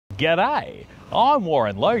G'day, I'm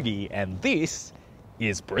Warren Logie and this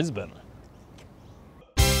is Brisbane.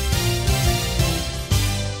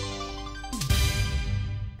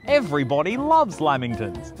 Everybody loves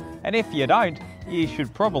Lamingtons, and if you don't, you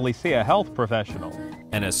should probably see a health professional.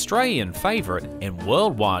 An Australian favourite and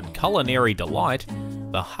worldwide culinary delight,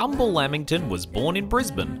 the humble Lamington was born in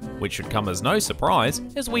Brisbane, which should come as no surprise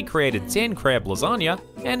as we created sand crab lasagna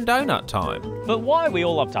and donut time. But why we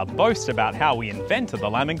all love to boast about how we invented the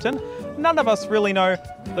Lamington, none of us really know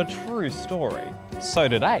the true story. So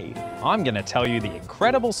today, I'm going to tell you the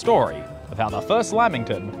incredible story of how the first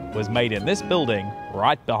Lamington was made in this building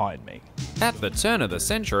right behind me. At the turn of the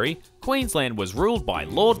century, Queensland was ruled by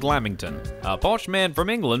Lord Lamington, a posh man from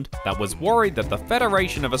England that was worried that the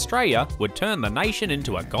Federation of Australia would turn the nation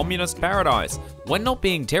into a communist paradise. When not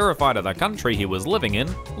being terrified of the country he was living in,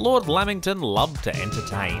 Lord Lamington loved to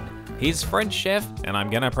entertain. His French chef, and I'm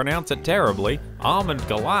gonna pronounce it terribly, Armand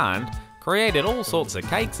Galland, created all sorts of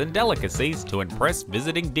cakes and delicacies to impress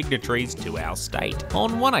visiting dignitaries to our state.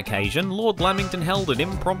 On one occasion, Lord Lamington held an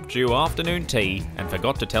impromptu afternoon tea and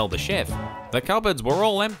forgot to tell the chef. The cupboards were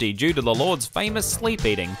all empty due to the Lord's famous sleep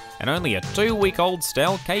eating, and only a 2-week-old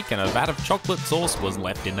stale cake and a vat of chocolate sauce was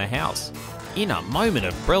left in the house. In a moment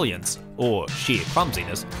of brilliance, or sheer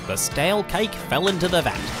clumsiness, the stale cake fell into the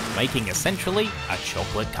vat, making essentially a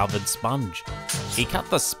chocolate-covered sponge. He cut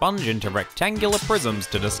the sponge into rectangular prisms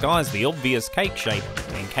to disguise the obvious cake shape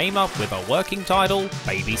and came up with a working title,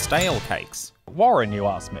 Baby Stale Cakes. Warren, you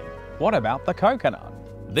ask me, what about the coconut?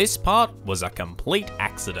 This part was a complete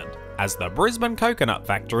accident, as the Brisbane Coconut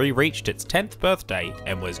Factory reached its 10th birthday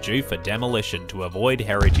and was due for demolition to avoid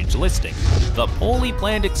heritage listing. The poorly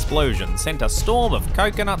planned explosion sent a storm of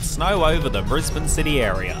coconut snow over the Brisbane city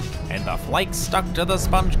area, and the flakes stuck to the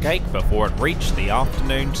sponge cake before it reached the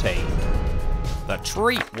afternoon tea. The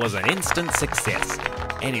treat was an instant success,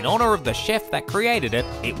 and in honour of the chef that created it,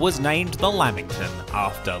 it was named the Lamington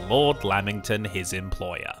after Lord Lamington, his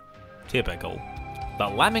employer. Typical. The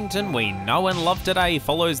Lamington we know and love today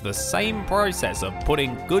follows the same process of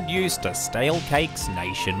putting good use to stale cakes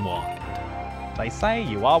nationwide. They say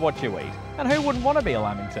you are what you eat, and who wouldn't want to be a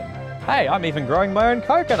Lamington? Hey, I'm even growing my own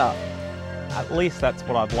coconut. At least that's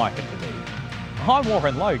what I'd like it to be. I'm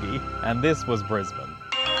Warren Logie, and this was Brisbane.